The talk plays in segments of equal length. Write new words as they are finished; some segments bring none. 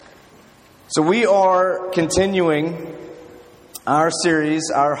So we are continuing our series,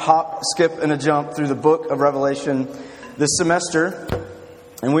 our hop, skip, and a jump through the book of Revelation this semester.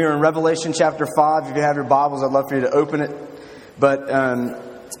 And we are in Revelation chapter 5. If you have your Bibles, I'd love for you to open it. But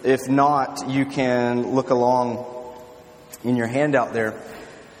if not, you can look along in your handout there.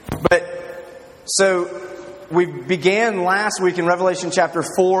 So we began last week in Revelation chapter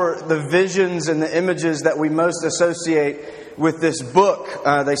 4, the visions and the images that we most associate with this book.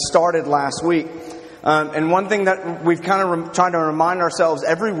 They started last week. And one thing that we've kind of tried to remind ourselves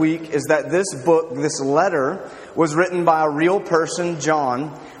every week is that this book, this letter, was written by a real person,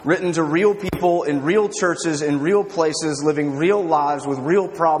 John, written to real people in real churches, in real places, living real lives with real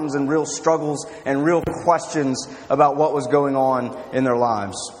problems and real struggles and real questions about what was going on in their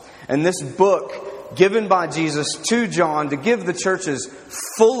lives. And this book, given by Jesus to John to give the churches,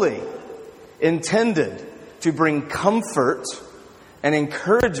 fully intended to bring comfort and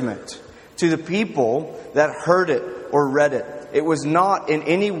encouragement to the people that heard it or read it. It was not in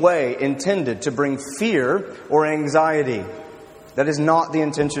any way intended to bring fear or anxiety. That is not the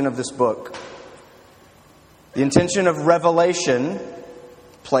intention of this book. The intention of Revelation,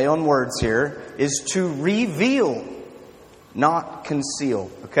 play on words here, is to reveal, not conceal.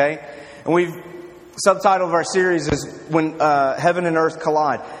 Okay? And subtitle of our series is When Heaven and Earth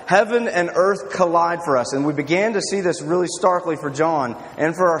Collide. Heaven and earth collide for us. And we began to see this really starkly for John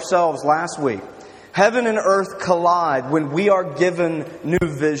and for ourselves last week. Heaven and earth collide when we are given new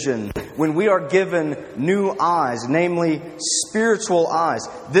vision, when we are given new eyes, namely spiritual eyes.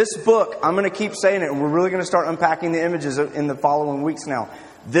 This book, I'm going to keep saying it, and we're really going to start unpacking the images in the following weeks now.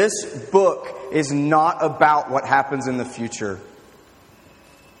 This book is not about what happens in the future.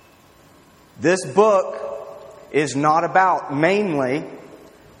 This book is not about mainly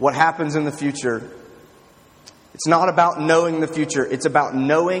what happens in the future. It's not about knowing the future. It's about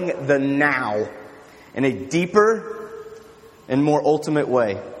knowing the now in a deeper and more ultimate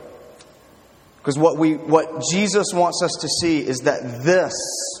way. Because what Jesus wants us to see is that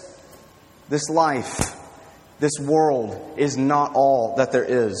this life, this world is not all that there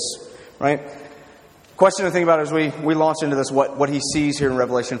is. Right? Question to think about as we launch into this, what he sees here in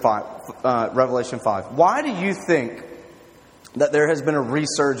Revelation 5. Why do you think that there has been a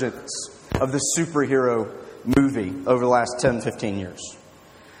resurgence of the superhero movie over the last 10, 15 years?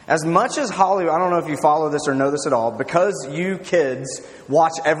 As much as Hollywood, I don't know if you follow this or know this at all, because you kids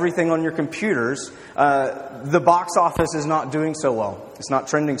watch everything on your computers, the box office is not doing so well. It's not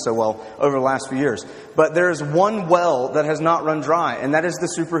trending so well over the last few years. But there is one well that has not run dry, and that is the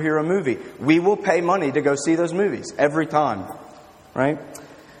superhero movie. We will pay money to go see those movies every time, right?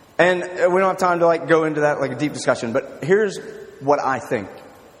 And we don't have time to go into that a deep discussion, but here's what I think.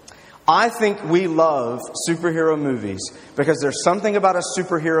 I think we love superhero movies because there's something about a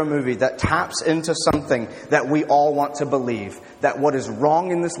superhero movie that taps into something that we all want to believe, that what is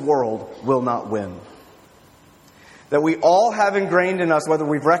wrong in this world will not win. That we all have ingrained in us, whether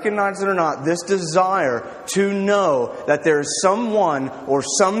we've recognized it or not, this desire to know that there is someone or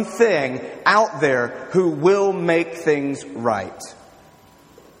something out there who will make things right.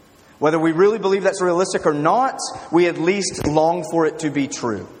 Whether we really believe that's realistic or not, we at least long for it to be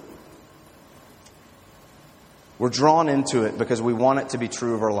true. We're drawn into it because we want it to be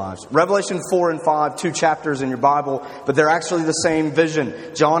true of our lives. Revelation 4 and 5, 2 chapters in your Bible, but they're actually the same vision.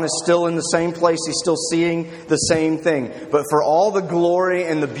 John is still in the same place. He's still seeing the same thing. But for all the glory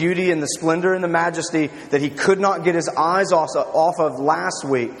and the beauty and the splendor and the majesty that he could not get his eyes off of last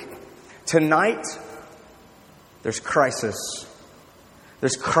week, tonight, there's crisis.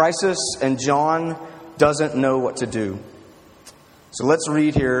 There's crisis, and John doesn't know what to do. So let's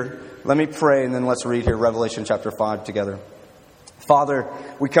read here. Let me pray, and then let's read here Revelation chapter 5 together. Father,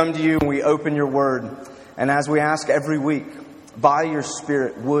 we come to you and we open your word. And as we ask every week, by your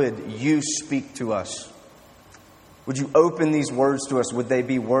Spirit, would you speak to us? Would you open these words to us? Would they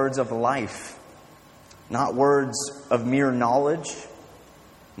be words of life? Not words of mere knowledge,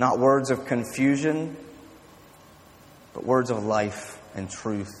 not words of confusion, but words of life and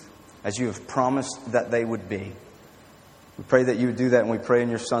truth, as you have promised that they would be. We pray that you would do that, and we pray in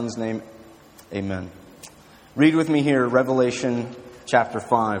your Son's name. Amen. Read with me here, Revelation chapter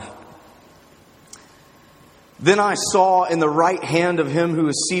 5. Then I saw in the right hand of him who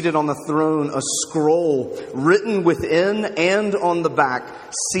is seated on the throne a scroll written within and on the back,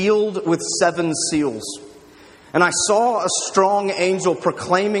 sealed with 7 seals. And I saw a strong angel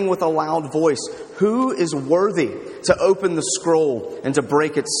proclaiming with a loud voice, "Who is worthy to open the scroll and to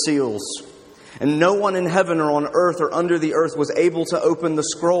break its seals?" And no one in heaven or on earth or under the earth was able to open the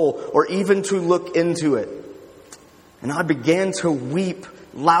scroll or even to look into it. And I began to weep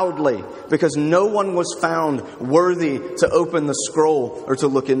loudly, because no one was found worthy to open the scroll or to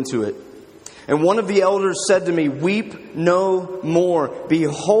look into it. And one of the elders said to me, "Weep no more.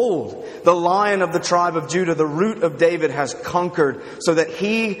 Behold, the Lion of the tribe of Judah, the Root of David, has conquered, so that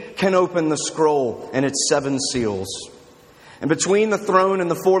he can open the scroll and its 7 seals." And between the throne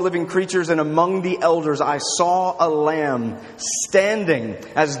and the 4 living creatures and among the elders, I saw a lamb standing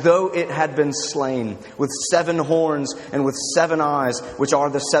as though it had been slain, with 7 horns and with 7 eyes, which are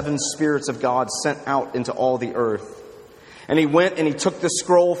the 7 spirits of God sent out into all the earth. And he went and he took the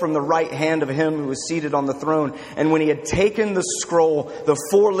scroll from the right hand of him who was seated on the throne. And when he had taken the scroll, the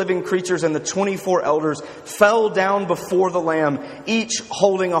 4 living creatures and the 24 elders fell down before the Lamb, each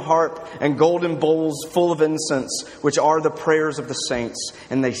holding a harp and golden bowls full of incense, which are the prayers of the saints.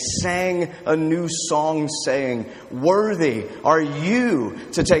 And they sang a new song, saying, "Worthy are you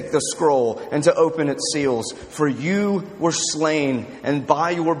to take the scroll and to open its seals. For you were slain, and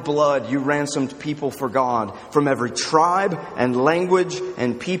by your blood you ransomed people for God from every tribe and language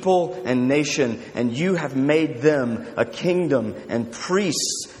and people and nation, and you have made them a kingdom and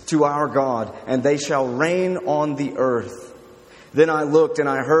priests to our God, and they shall reign on the earth." Then I looked, and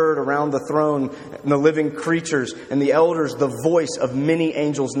I heard around the throne and the living creatures and the elders the voice of many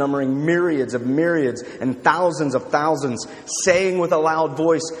angels, numbering myriads of myriads and thousands of thousands, saying with a loud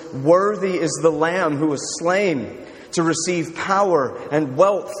voice, "Worthy is the Lamb who was slain to receive power and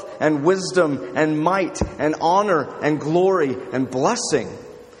wealth and wisdom and might and honor and glory and blessing."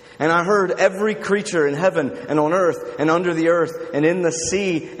 And I heard every creature in heaven and on earth and under the earth and in the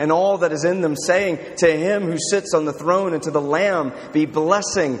sea and all that is in them, saying, "To him who sits on the throne and to the Lamb be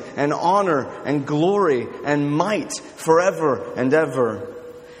blessing and honor and glory and might forever and ever."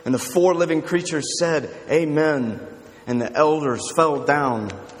 And the 4 living creatures said, "Amen." And the elders fell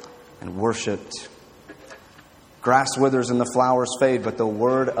down and worshipped. Grass withers and the flowers fade, but the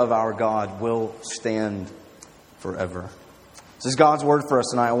word of our God will stand forever. This is God's word for us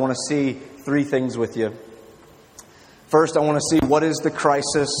tonight. I want to see 3 things with you. First, I want to see what is the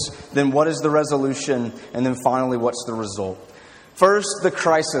crisis, then what is the resolution, and then finally, what's the result. First, the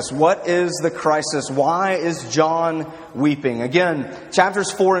crisis. What is the crisis? Why is John weeping? Again, chapters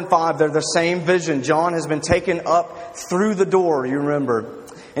 4 and 5, they're the same vision. John has been taken up through the door, you remember,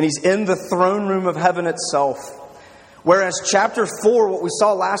 and he's in the throne room of heaven itself. Whereas chapter 4, what we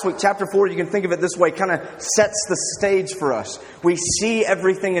saw last week, chapter 4, you can think of it this way, kind of sets the stage for us. We see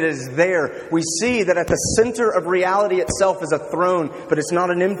everything that is there. We see that at the center of reality itself is a throne, but it's not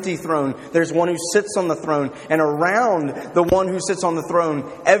an empty throne. There's one who sits on the throne. And around the one who sits on the throne,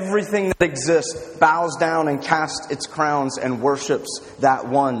 everything that exists bows down and casts its crowns and worships that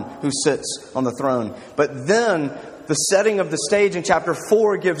one who sits on the throne. But then the setting of the stage in chapter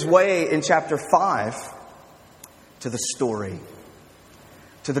 4 gives way in chapter 5 to the story,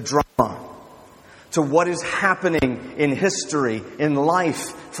 to the drama, to what is happening in history, in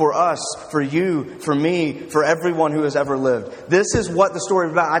life, for us, for you, for me, for everyone who has ever lived. This is what the story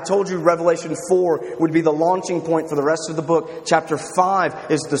is about. I told you Revelation 4 would be the launching point for the rest of the book. Chapter 5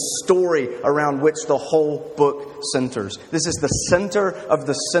 is the story around which the whole book centers. This is the center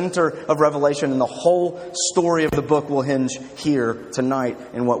of Revelation, and the whole story of the book will hinge here tonight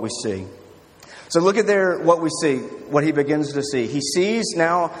in what we see. So look at there what we see, what he begins to see. He sees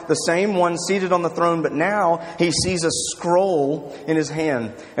now the same one seated on the throne, but now he sees a scroll in his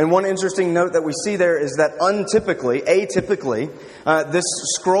hand. And one interesting note that we see there is that atypically, this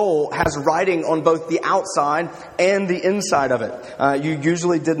scroll has writing on both the outside and the inside of it. You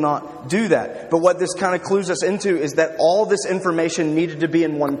usually did not do that. But what this kind of clues us into is that all this information needed to be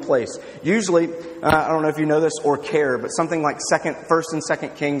in one place. Usually, I don't know if you know this or care, but something like 1st and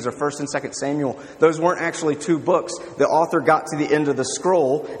 2nd Kings or 1st and 2nd Samuel, those weren't actually 2 books. The author got to the end of the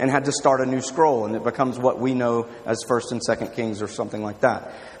scroll and had to start a new scroll, and it becomes what we know as 1st and 2nd Kings or something like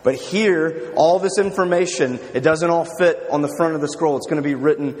that. But here, all this information, it doesn't all fit on the front of the scroll. It's going to be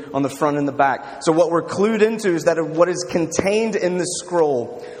written on the front and the back. So what we're clued into is that what is contained in this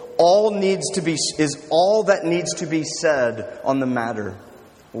scroll all that needs to be said on the matter.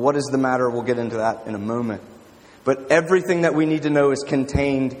 What is the matter? We'll get into that in a moment. But everything that we need to know is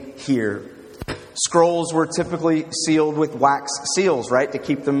contained here. Scrolls were typically sealed with wax seals, right? To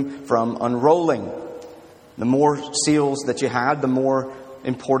keep them from unrolling. The more seals that you had, the more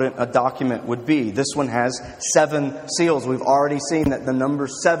important a document would be. This one has 7 seals. We've already seen that the number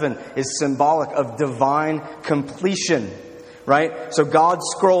 7 is symbolic of divine completion, right? So God's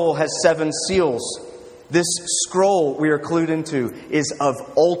scroll has 7 seals. This scroll we are clued into is of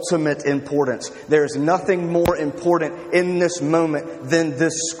ultimate importance. There is nothing more important in this moment than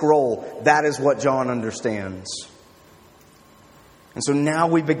this scroll. That is what John understands. And so now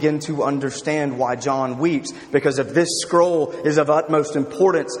we begin to understand why John weeps, because if this scroll is of utmost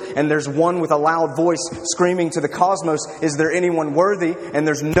importance and there's one with a loud voice screaming to the cosmos, is there anyone worthy? And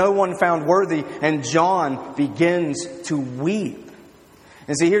there's no one found worthy, and John begins to weep.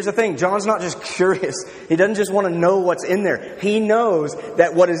 And see, here's the thing. John's not just curious. He doesn't just want to know what's in there. He knows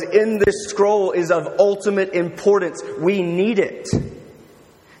that what is in this scroll is of ultimate importance. We need it.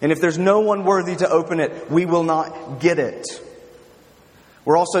 And if there's no one worthy to open it, we will not get it.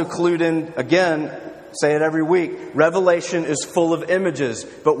 We're also clued in, again, say it every week, Revelation is full of images.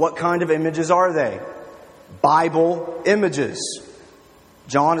 But what kind of images are they? Bible images.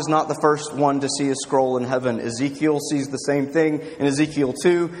 John is not the first one to see a scroll in heaven. Ezekiel sees the same thing in Ezekiel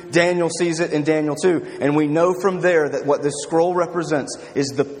 2. Daniel sees it in Daniel 2. And we know from there that what this scroll represents is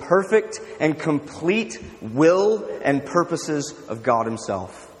the perfect and complete will and purposes of God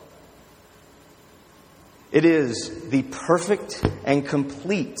Himself. It is the perfect and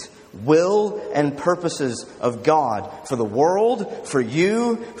complete will and purposes of God for the world, for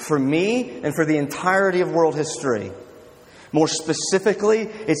you, for me, and for the entirety of world history. More specifically,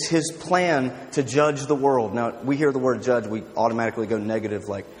 it's His plan to judge the world. Now, we hear the word judge, we automatically go negative,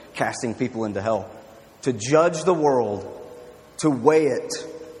 like casting people into hell. To judge the world, to weigh it,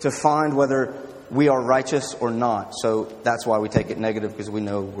 to find whether we are righteous or not. So that's why we take it negative, because we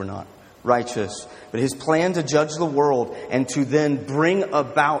know we're not righteous. But His plan to judge the world and to then bring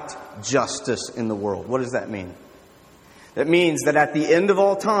about justice in the world. What does that mean? That means that at the end of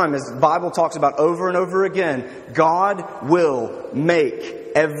all time, as the Bible talks about over and over again, God will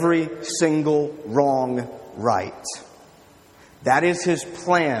make every single wrong right. That is His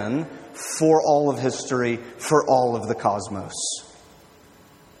plan for all of history, for all of the cosmos.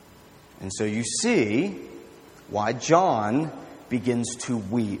 And so you see why John begins to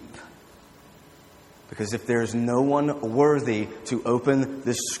weep. Because if there's no one worthy to open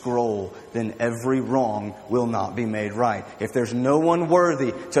this scroll, then every wrong will not be made right. If there's no one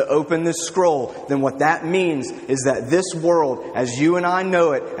worthy to open this scroll, then what that means is that this world, as you and I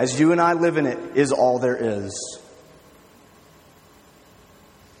know it, as you and I live in it, is all there is.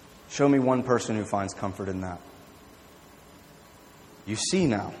 Show me one person who finds comfort in that. You see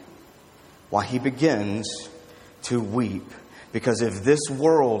now why he begins to weep. Because if this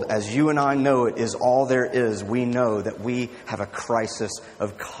world, as you and I know it, is all there is, we know that we have a crisis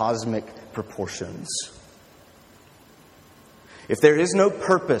of cosmic proportions. If there is no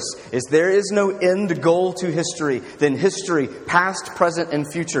purpose, if there is no end goal to history, then history, past, present, and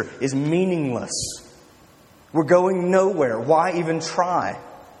future, is meaningless. We're going nowhere. Why even try?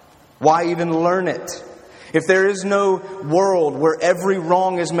 Why even learn it? If there is no world where every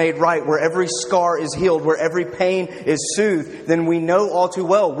wrong is made right, where every scar is healed, where every pain is soothed, then we know all too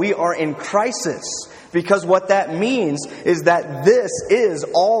well we are in crisis. Because what that means is that this is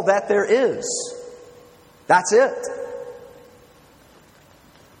all that there is. That's it.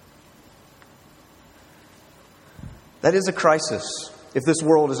 That is a crisis. If this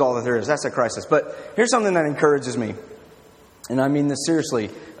world is all that there is, that's a crisis. But here's something that encourages me. And I mean this seriously.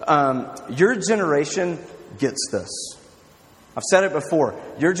 Your generation gets this. I've said it before.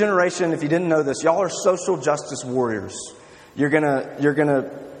 Your generation, if you didn't know this, y'all are social justice warriors. You're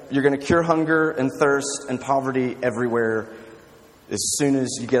gonna cure hunger and thirst and poverty everywhere as soon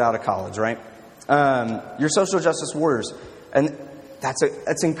as you get out of college, right? You're social justice warriors, and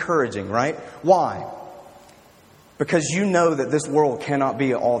that's encouraging, right? Why? Because you know that this world cannot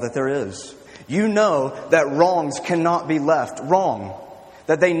be all that there is. You know that wrongs cannot be left wrong.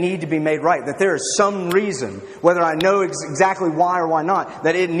 That they need to be made right. That there is some reason, whether I know exactly why or why not,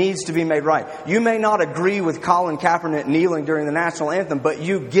 that it needs to be made right. You may not agree with Colin Kaepernick kneeling during the national anthem, but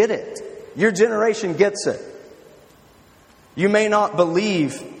you get it. Your generation gets it. You may not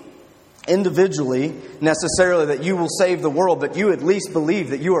believe individually necessarily that you will save the world, but you at least believe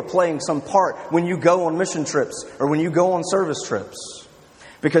that you are playing some part when you go on mission trips or when you go on service trips.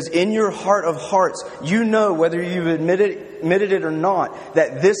 Because in your heart of hearts, you know, whether you've admitted it or not,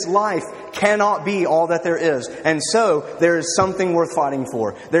 that this life cannot be all that there is. And so there is something worth fighting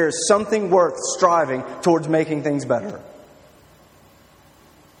for. There is something worth striving towards making things better.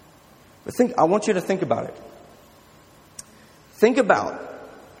 But I want you to think about it. Think about,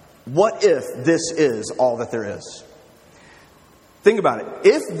 what if this is all that there is? Think about it.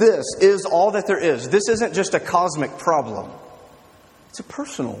 If this is all that there is, this isn't just a cosmic problem. It's a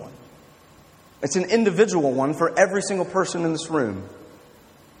personal one. It's an individual one for every single person in this room.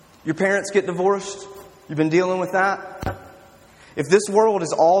 Your parents get divorced. You've been dealing with that. If this world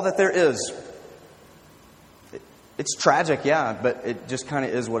is all that there is, it's tragic, yeah, but it just kind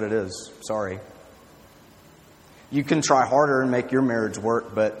of is what it is. Sorry. You can try harder and make your marriage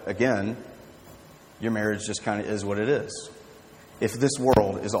work, but again, your marriage just kind of is what it is. If this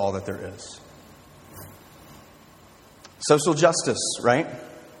world is all that there is. Social justice, right?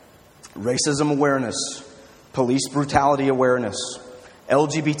 Racism awareness, police brutality awareness,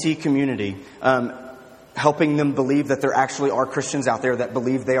 LGBT community, helping them believe that there actually are Christians out there that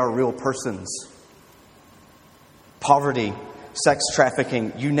believe they are real persons. Poverty, sex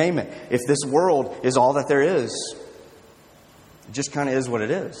trafficking, you name it. If this world is all that there is, it just kind of is what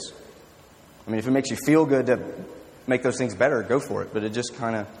it is. I mean, if it makes you feel good to make those things better, go for it. But it just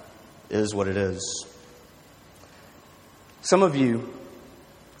kind of is what it is. Some of you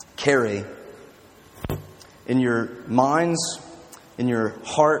carry in your minds, in your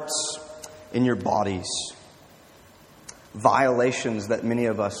hearts, in your bodies, violations that many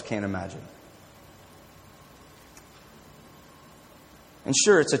of us can't imagine. And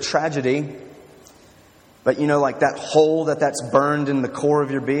sure, it's a tragedy, but like that hole that's burned in the core of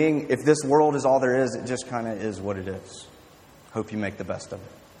your being, if this world is all there is, it just kind of is what it is. Hope you make the best of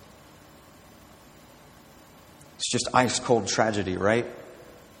it. It's just ice cold tragedy, right?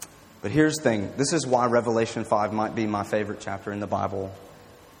 But here's the thing. This is why Revelation 5 might be my favorite chapter in the Bible.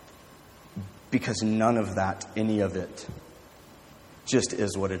 Because none of that, any of it, just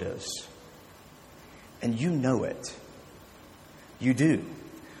is what it is. And you know it. You do.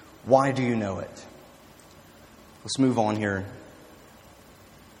 Why do you know it? Let's move on here.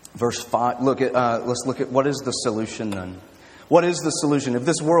 Verse 5. Let's look at what is the solution then. What is the solution? If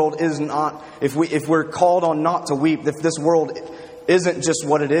this world is not, if we're called on not to weep, if this world isn't just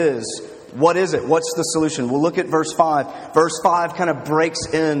what it is, what is it? What's the solution? We'll look at verse 5. Verse 5 kind of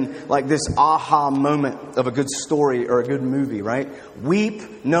breaks in like this aha moment of a good story or a good movie, right?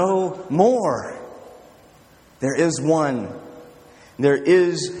 Weep no more. There is one. There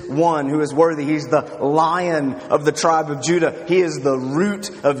is one who is worthy. He's the Lion of the tribe of Judah. He is the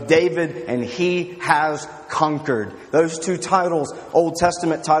Root of David, and he has conquered. Those two titles, Old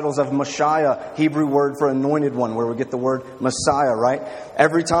Testament titles of Messiah, Hebrew word for anointed one, where we get the word Messiah, right?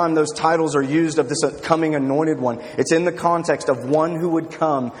 Every time those titles are used of this coming anointed one, it's in the context of one who would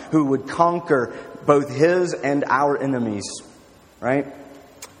come, who would conquer both his and our enemies, right?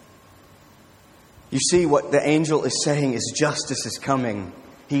 You see what the angel is saying is justice is coming.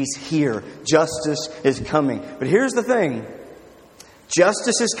 He's here. Justice is coming. But here's the thing.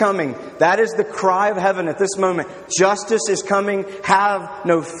 Justice is coming. That is the cry of heaven at this moment. Justice is coming. Have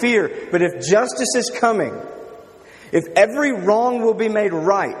no fear. But if justice is coming, if every wrong will be made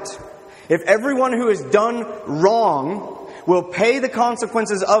right, if everyone who has done wrong will pay the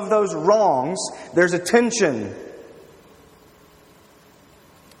consequences of those wrongs, there's a tension.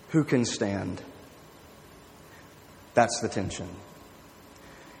 Who can stand? That's the tension.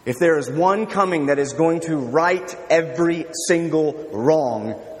 If there is one coming that is going to right every single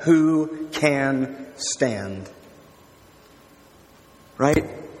wrong, who can stand? Right?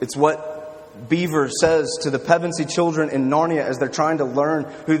 It's what Beaver says to the Pevensey children in Narnia as they're trying to learn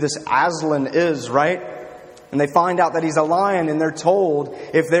who this Aslan is, right? And they find out that he's a lion, and they're told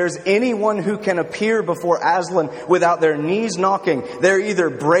if there's anyone who can appear before Aslan without their knees knocking, they're either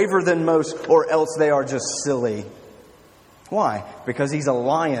braver than most or else they are just silly. Why? Because he's a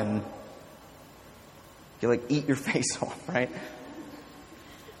lion. You eat your face off, right?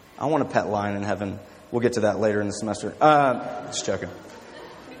 I want a pet lion in heaven. We'll get to that later in the semester. Just joking.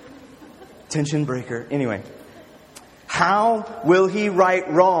 Tension breaker. Anyway. How will he right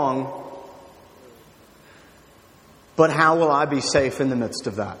wrong? But how will I be safe in the midst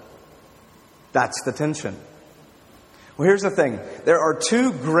of that? That's the tension. Well, here's the thing. There are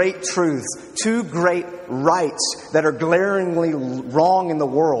two great truths, two great rights that are glaringly wrong in the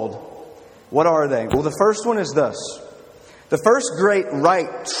world. What are they? Well, the first one is this. The first great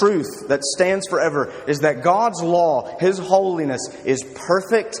right truth that stands forever is that God's law, His holiness, is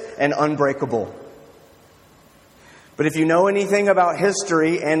perfect and unbreakable. But if you know anything about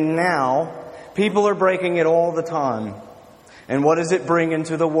history and now, people are breaking it all the time. And what does it bring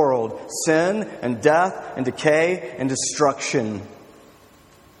into the world? Sin and death and decay and destruction.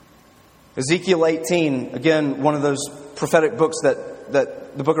 Ezekiel 18, again, one of those prophetic books that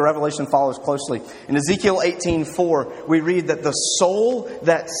the book of Revelation follows closely. In Ezekiel 18:4, we read that the soul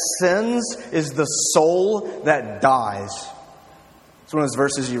that sins is the soul that dies. It's one of those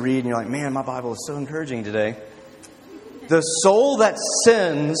verses you read and you're like, man, my Bible is so encouraging today. The soul that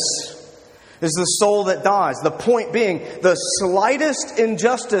sins is the soul that dies. The point being, the slightest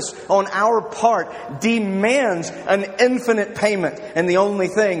injustice on our part demands an infinite payment. And the only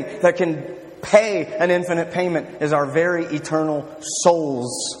thing that can pay an infinite payment is our very eternal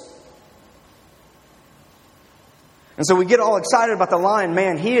souls. And so we get all excited about the lion.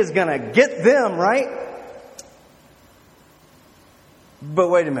 Man, he is going to get them, right?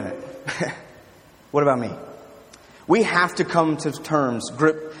 But wait a minute. What about me? We have to come to terms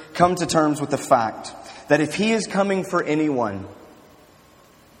with the fact that if he is coming for anyone,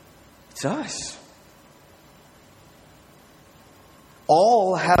 it's us.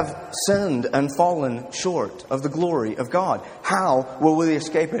 All have sinned and fallen short of the glory of God. How will we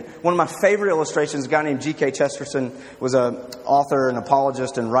escape it? One of my favorite illustrations, a guy named G.K. Chesterton was an author, an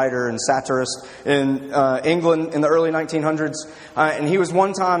apologist, and writer and satirist in England in the early 1900s. And he was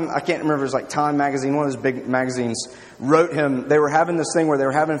one time, I can't remember, it was like Time magazine, one of those big magazines, wrote him. They were having this thing where they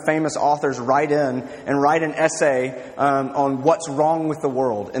were having famous authors write in and write an essay on what's wrong with the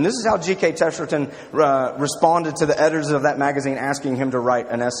world. And this is how G.K. Chesterton responded to the editors of that magazine asking him to write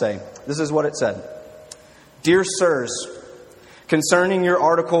an essay. This is what it said. Dear sirs, concerning your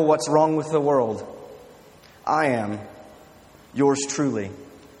article, What's Wrong with the World, I am yours truly,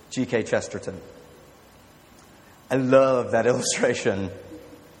 G.K. Chesterton. I love that illustration.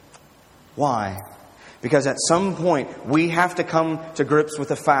 Why? Because at some point, we have to come to grips with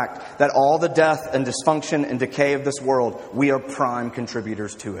the fact that all the death and dysfunction and decay of this world, we are prime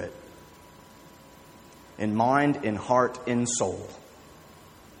contributors to it. In mind, in heart, in soul.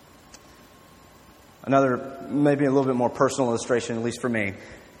 Another, maybe a little bit more personal illustration, at least for me.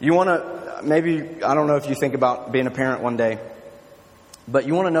 You want to, maybe, I don't know if you think about being a parent one day, but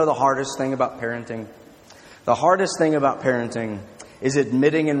you want to know the hardest thing about parenting? The hardest thing about parenting is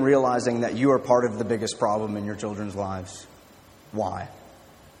admitting and realizing that you are part of the biggest problem in your children's lives. Why?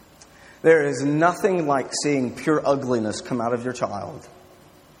 There is nothing like seeing pure ugliness come out of your child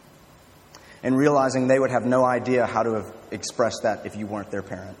and realizing they would have no idea how to have expressed that if you weren't their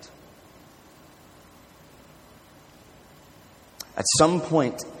parent. At some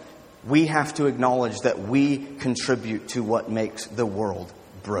point, we have to acknowledge that we contribute to what makes the world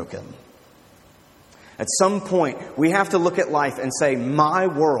broken. At some point, we have to look at life and say, my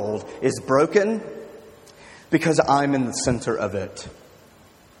world is broken because I'm in the center of it.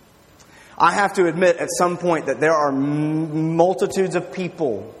 I have to admit at some point that there are multitudes of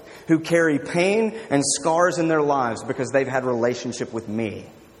people who carry pain and scars in their lives because they've had a relationship with me.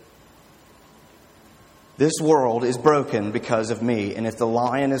 This world is broken because of me, and if the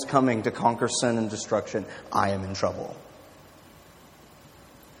lion is coming to conquer sin and destruction, I am in trouble.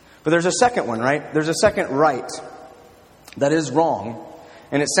 But there's a second one, right? There's a second right that is wrong,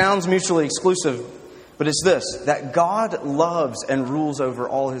 and it sounds mutually exclusive, but it's this, that God loves and rules over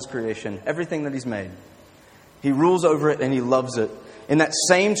all His creation, everything that He's made. He rules over it and He loves it. In that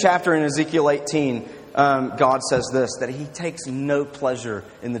same chapter in Ezekiel 18, God says this, that He takes no pleasure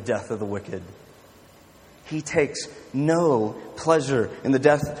in the death of the wicked. He takes no pleasure in the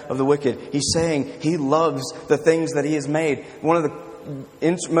death of the wicked. He's saying He loves the things that He has made. One of the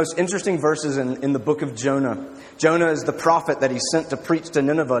most interesting verses in the book of Jonah. Jonah is the prophet that He sent to preach to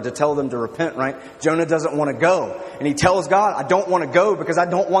Nineveh to tell them to repent, right? Jonah doesn't want to go. And he tells God, I don't want to go because I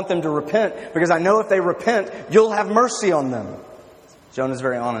don't want them to repent. Because I know if they repent, you'll have mercy on them. Jonah's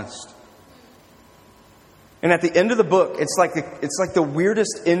very honest. And at the end of the book, it's like the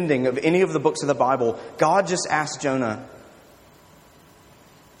weirdest ending of any of the books of the Bible. God just asked Jonah,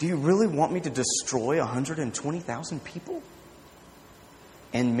 do you really want me to destroy 120,000 people?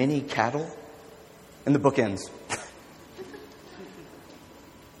 And many cattle? And the book ends.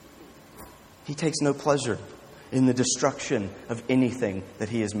 He takes no pleasure in the destruction of anything that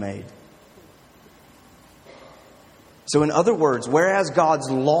He has made. So in other words, whereas God's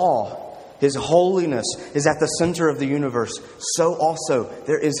law, His holiness is at the center of the universe, so also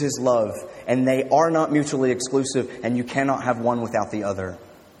there is His love. And they are not mutually exclusive, and you cannot have one without the other.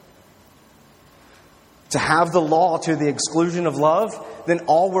 To have the law to the exclusion of love, then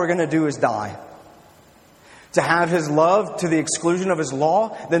all we're going to do is die. To have His love to the exclusion of His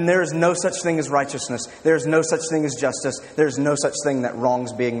law, then there is no such thing as righteousness. There is no such thing as justice. There is no such thing that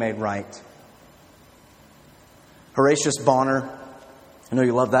wrongs being made right. Horatius Bonner, I know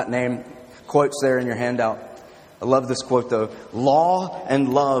you love that name, quotes there in your handout. I love this quote though. Law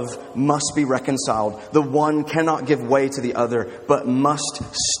and love must be reconciled. The one cannot give way to the other, but must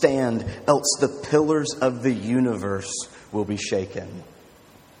stand, else the pillars of the universe will be shaken.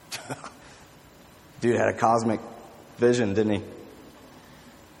 Dude had a cosmic vision, didn't he?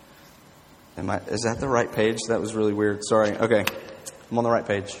 Is that the right page? That was really weird. Sorry. Okay. I'm on the right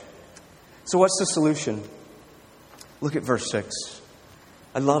page. So what's the solution? Look at verse 6.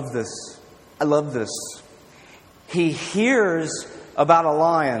 I love this. I love this. He hears about a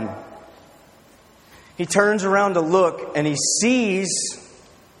lion. He turns around to look and he sees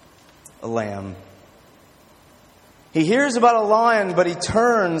a lamb. He hears about a lion, but he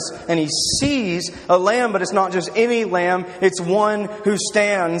turns and he sees a lamb, but it's not just any lamb. It's one who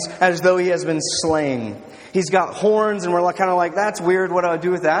stands as though he has been slain. He's got horns, and we're kind of like, that's weird. What do I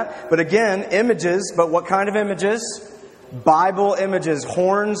do with that? But again, images. But what kind of images? Bible images.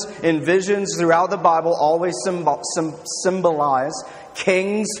 Horns in visions throughout the Bible always symbolize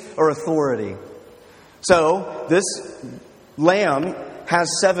kings or authority. So this lamb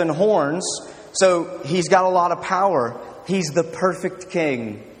has 7 horns. So he's got a lot of power. He's the perfect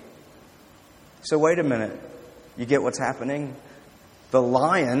king. So wait a minute. You get what's happening? The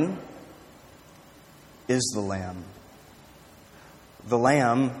lion is the lamb. The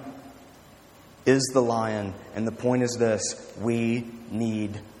lamb is the lion. And the point is this: we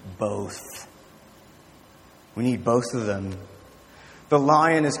need both. We need both of them. The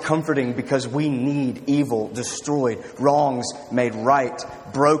lion is comforting because we need evil destroyed, wrongs made right,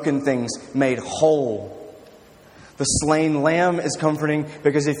 broken things made whole. The slain lamb is comforting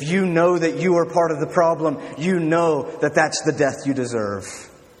because if you know that you are part of the problem, you know that that's the death you deserve.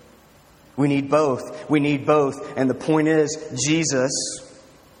 We need both. We need both. And the point is, Jesus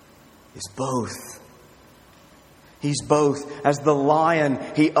is both. He's both. As the lion,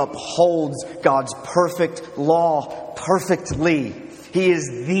 he upholds God's perfect law perfectly. He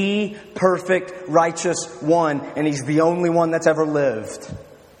is the perfect, righteous one, and he's the only one that's ever lived.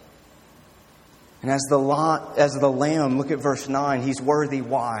 And as the lamb, look at verse 9, he's worthy.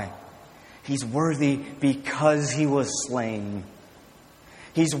 Why? He's worthy because he was slain.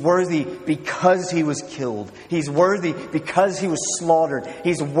 He's worthy because he was killed. He's worthy because he was slaughtered.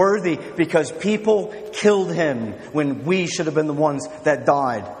 He's worthy because people killed him when we should have been the ones that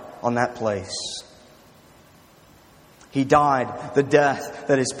died on that place. He died the death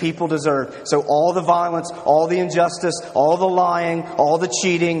that his people deserved. So all the violence, all the injustice, all the lying, all the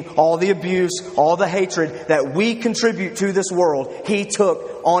cheating, all the abuse, all the hatred that we contribute to this world, he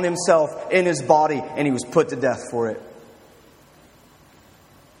took on himself in his body, and he was put to death for it.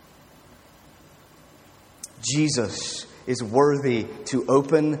 Jesus is worthy to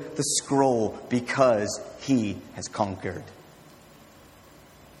open the scroll because he has conquered.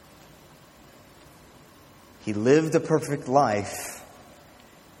 He lived a perfect life,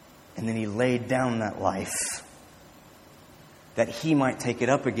 and then he laid down that life that he might take it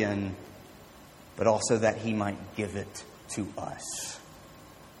up again, but also that he might give it to us.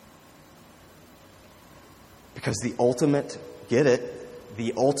 Because the ultimate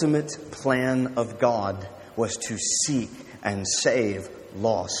plan of God was to seek and save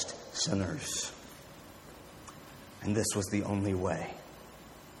lost sinners. And this was the only way.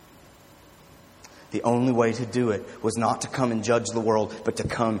 The only way to do it was not to come and judge the world, but to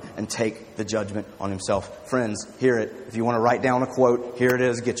come and take the judgment on himself. Friends, hear it. If you want to write down a quote, here it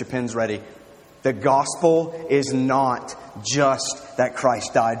is. Get your pens ready. The gospel is not just that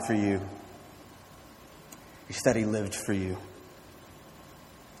Christ died for you. It's that he lived for you.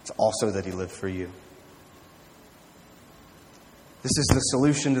 It's also that he lived for you. This is the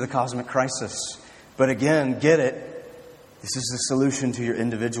solution to the cosmic crisis. But again, get it. This is the solution to your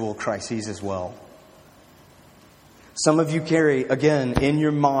individual crises as well. Some of you carry, again, in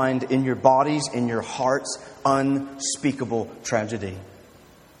your mind, in your bodies, in your hearts, unspeakable tragedy.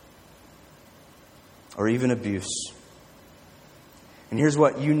 Or even abuse. And here's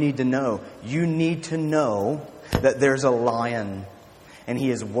what you need to know. You need to know that there's a lion. And he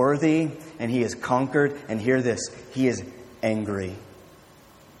is worthy, and he is conquered. And hear this, he is angry.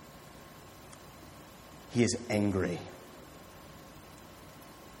 He is angry.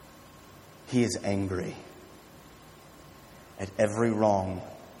 He is angry at every wrong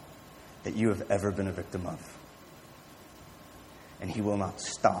that you have ever been a victim of. And he will not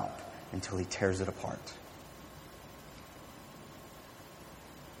stop until he tears it apart.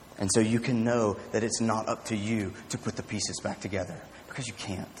 And so you can know that it's not up to you to put the pieces back together, because you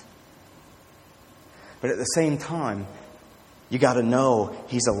can't. But at the same time, you got to know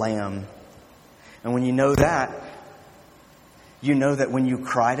he's a lamb. And when you know that when you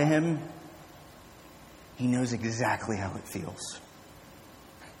cry to him, he knows exactly how it feels.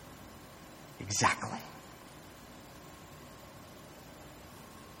 Exactly.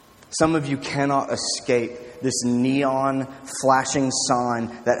 Some of you cannot escape this neon flashing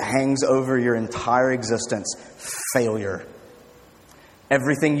sign that hangs over your entire existence. Failure.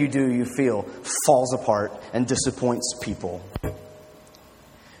 Everything you do, you feel, falls apart and disappoints people.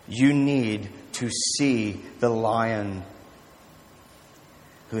 You need to see the lion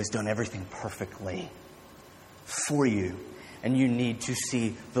who has done everything perfectly for you. And you need to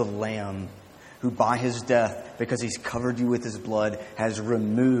see the lamb who by his death, because he's covered you with his blood, has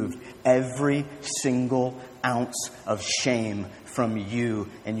removed every single ounce of shame from you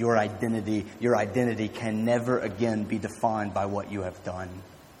and your identity. Your identity can never again be defined by what you have done.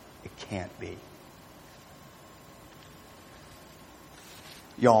 It can't be.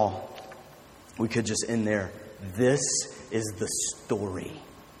 Y'all, we could just end there. This is the story.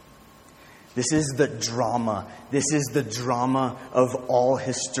 This is the drama. This is the drama of all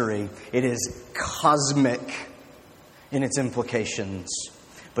history. It is cosmic in its implications,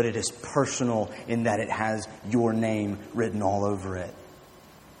 but it is personal in that it has your name written all over it.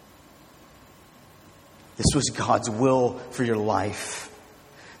 This was God's will for your life.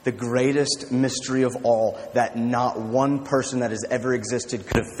 The greatest mystery of all that not one person that has ever existed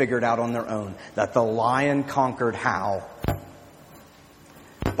could have figured out on their own. That the lion conquered how?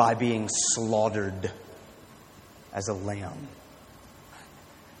 By being slaughtered as a lamb.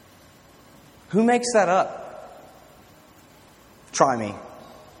 Who makes that up? Try me.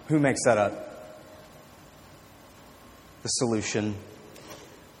 Who makes that up? The solution.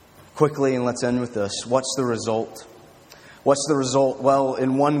 Quickly, and let's end with this. What's the result? What's the result? Well,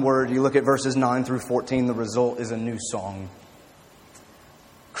 in one word, you look at verses 9 through 14, the result is a new song.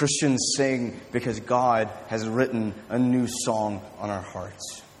 Christians sing because God has written a new song on our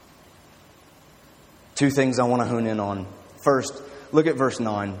hearts. Two things I want to hone in on. First, look at verse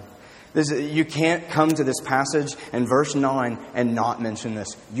 9. You can't come to this passage and verse 9 and not mention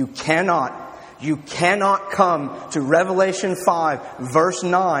this. You cannot come to Revelation 5, verse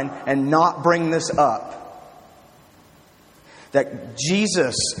 9 and not bring this up. That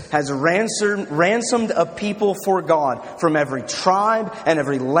Jesus has ransomed a people for God from every tribe and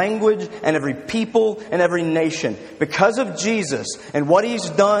every language and every people and every nation. Because of Jesus and what He's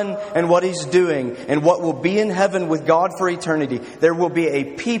done and what He's doing and what will be in heaven with God for eternity, there will be a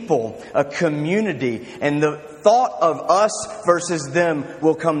people, a community, and the thought of us versus them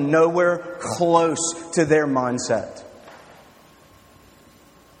will come nowhere close to their mindset.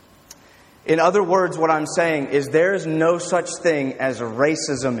 In other words, what I'm saying is there is no such thing as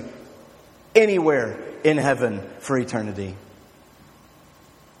racism anywhere in heaven for eternity.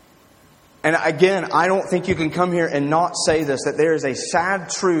 And again, I don't think you can come here and not say this, that there is a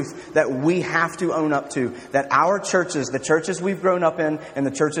sad truth that we have to own up to. That our churches, the churches we've grown up in and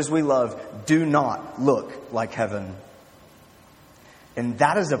the churches we love, do not look like heaven. And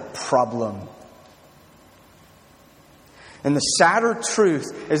that is a problem. And the sadder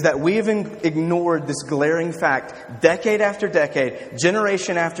truth is that we have ignored this glaring fact decade after decade,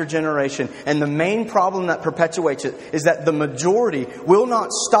 generation after generation. And the main problem that perpetuates it is that the majority will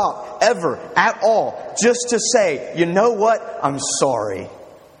not stop ever at all just to say, you know what? I'm sorry.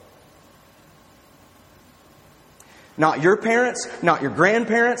 Not your parents, not your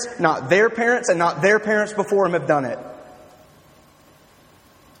grandparents, not their parents, and not their parents before them have done it.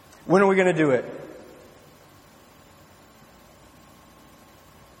 When are we going to do it?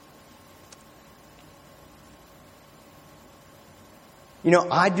 You know,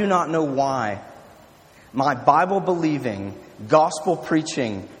 I do not know why my Bible-believing,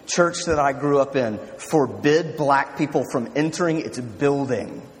 gospel-preaching church that I grew up in forbid black people from entering its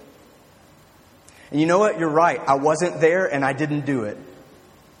building. And you know what? You're right. I wasn't there and I didn't do it.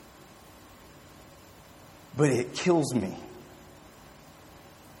 But it kills me.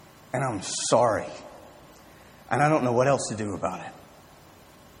 And I'm sorry. And I don't know what else to do about it.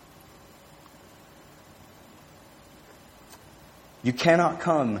 You cannot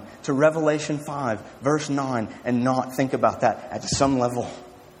come to Revelation 5, verse 9, and not think about that at some level.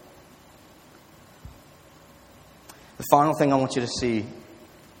 The final thing I want you to see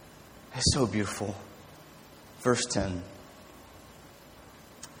is so beautiful. Verse 10.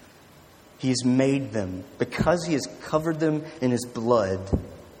 He has made them, because He has covered them in His blood,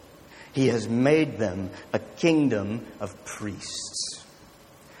 He has made them a kingdom of priests.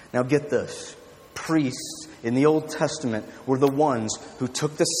 Now get this. Priests in the Old Testament were the ones who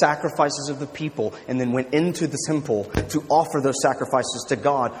took the sacrifices of the people and then went into the temple to offer those sacrifices to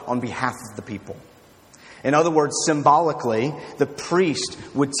God on behalf of the people. In other words, symbolically, the priest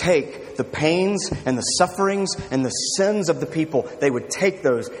would take the pains and the sufferings and the sins of the people. They would take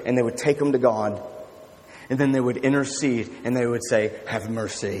those and they would take them to God. And then they would intercede and they would say, have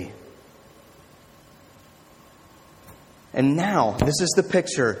mercy. And now, this is the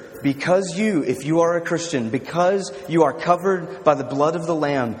picture. Because you, if you are a Christian, because you are covered by the blood of the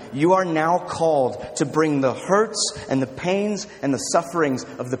Lamb, you are now called to bring the hurts and the pains and the sufferings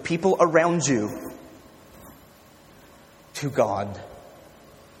of the people around you to God.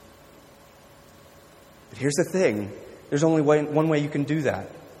 But here's the thing. There's only one way you can do that.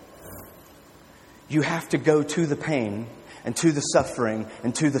 you have to go to the pain and to the suffering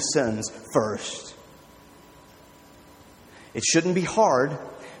and to the sins first. It shouldn't be hard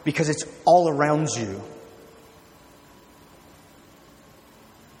because it's all around you.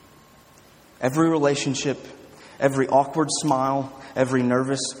 Every relationship, every awkward smile, every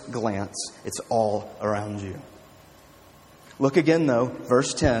nervous glance, it's all around you. Look again though,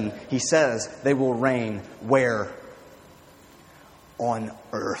 verse 10, he says they will reign where? On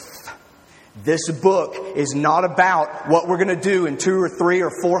earth. This book is not about what we're going to do in 2 or 3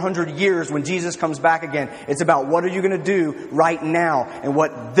 or 400 years when Jesus comes back again. It's about what are you going to do right now. And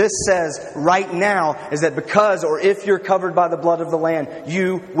what this says right now is that because or if you're covered by the blood of the Lamb,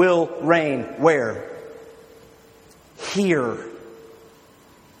 you will reign where? Here.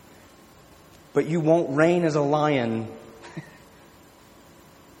 But you won't reign as a lion.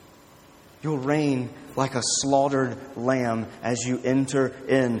 You'll reign like a slaughtered lamb as you enter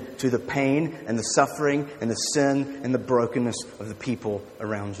into the pain and the suffering and the sin and the brokenness of the people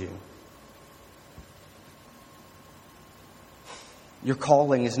around you. Your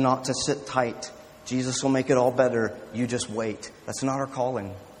calling is not to sit tight. Jesus will make it all better. You just wait. That's not our calling.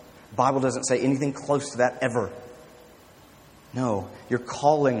 The Bible doesn't say anything close to that ever. No, your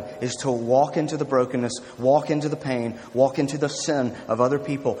calling is to walk into the brokenness, walk into the pain, walk into the sin of other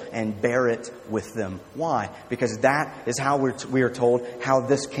people and bear it with them. Why? Because that is how we are told how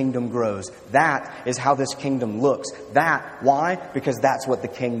this kingdom grows. That is how this kingdom looks. Why? Because that's what the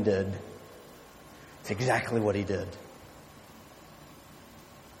king did. It's exactly what he did.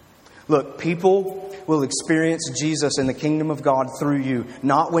 Look, people will experience Jesus in the kingdom of God through you,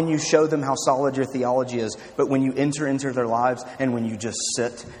 not when you show them how solid your theology is, but when you enter into their lives and when you just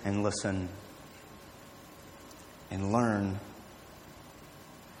sit and listen and learn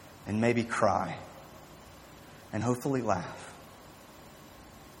and maybe cry and hopefully laugh.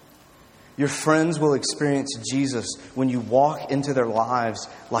 Your friends will experience Jesus when you walk into their lives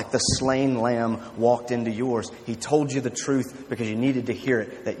like the slain lamb walked into yours. He told you the truth because you needed to hear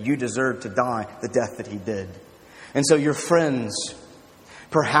it, that you deserved to die the death that he did. And so your friends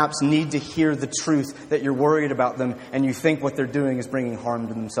perhaps need to hear the truth that you're worried about them and you think what they're doing is bringing harm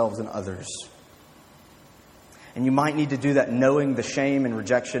to themselves and others. And you might need to do that knowing the shame and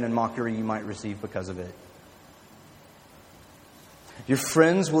rejection and mockery you might receive because of it. Your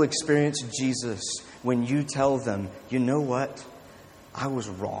friends will experience Jesus when you tell them, you know what? I was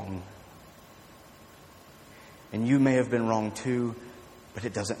wrong. And you may have been wrong too, but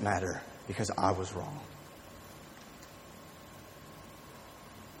it doesn't matter because I was wrong.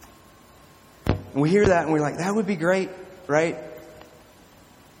 And we hear that and we're like, that would be great, right?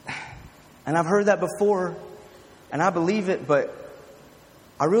 And I've heard that before and I believe it, but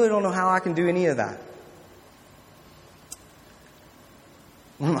I really don't know how I can do any of that.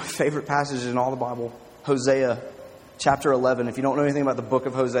 One of my favorite passages in all the Bible, Hosea chapter 11. If you don't know anything about the book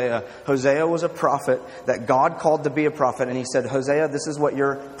of Hosea, Hosea was a prophet that God called to be a prophet. And he said, Hosea, this is what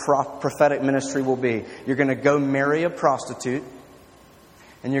your prophetic ministry will be. You're going to go marry a prostitute.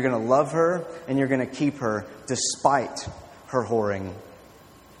 And you're going to love her. And you're going to keep her despite her whoring.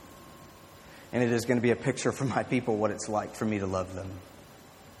 And it is going to be a picture for my people what it's like for me to love them.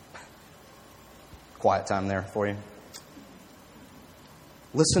 Quiet time there for you.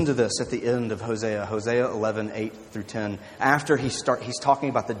 Listen to this at the end of Hosea 11, 8 through 10. After he's talking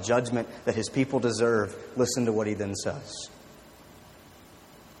about the judgment that his people deserve, listen to what he then says.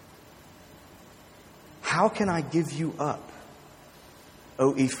 How can I give you up,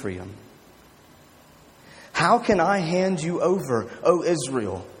 O Ephraim? How can I hand you over, O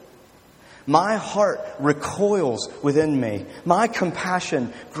Israel? My heart recoils within me. My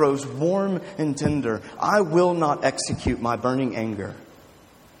compassion grows warm and tender. I will not execute my burning anger.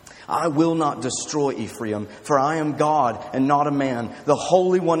 I will not destroy Ephraim, for I am God and not a man, the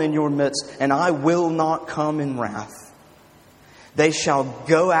Holy One in your midst, and I will not come in wrath. They shall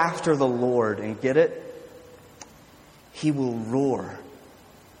go after the Lord, and get it? He will roar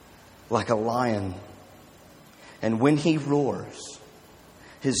like a lion. And when he roars,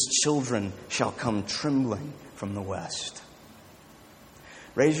 his children shall come trembling from the west.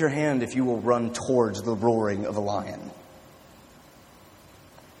 Raise your hand if you will run towards the roaring of a lion.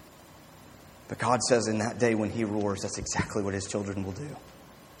 But God says in that day when he roars, that's exactly what his children will do.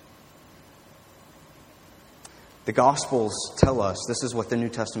 The Gospels tell us, this is what the New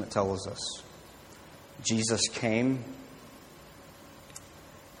Testament tells us. Jesus came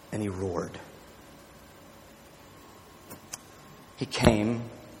and he roared. He came,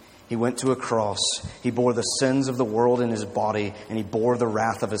 he went to a cross, he bore the sins of the world in his body, and he bore the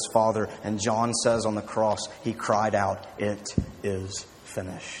wrath of his Father. And John says on the cross, he cried out, "It is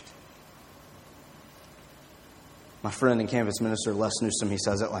finished." My friend and campus minister, Les Newsom, he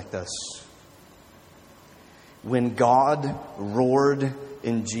says it like this. When God roared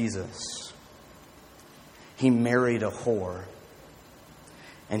in Jesus, He married a whore,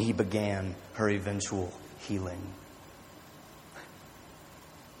 and He began her eventual healing.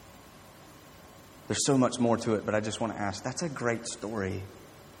 There's so much more to it, but I just want to ask, that's a great story.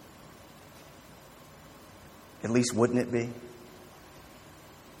 At least wouldn't it be?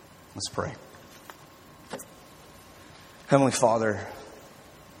 Let's pray. Heavenly Father,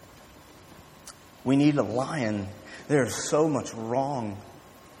 we need a lion. There's so much wrong.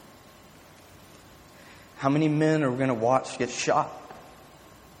 How many men are we going to watch get shot?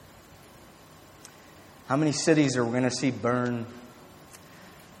 How many cities are we going to see burn?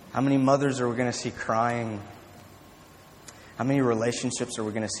 How many mothers are we going to see crying? How many relationships are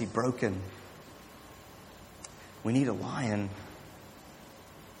we going to see broken? We need a lion.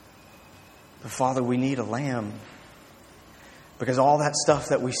 But Father, we need a lamb. Because all that stuff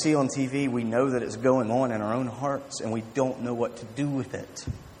that we see on TV, we know that it's going on in our own hearts, and we don't know what to do with it.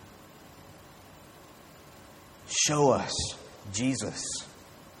 Show us Jesus,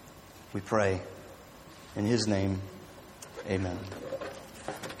 we pray. In His name, amen.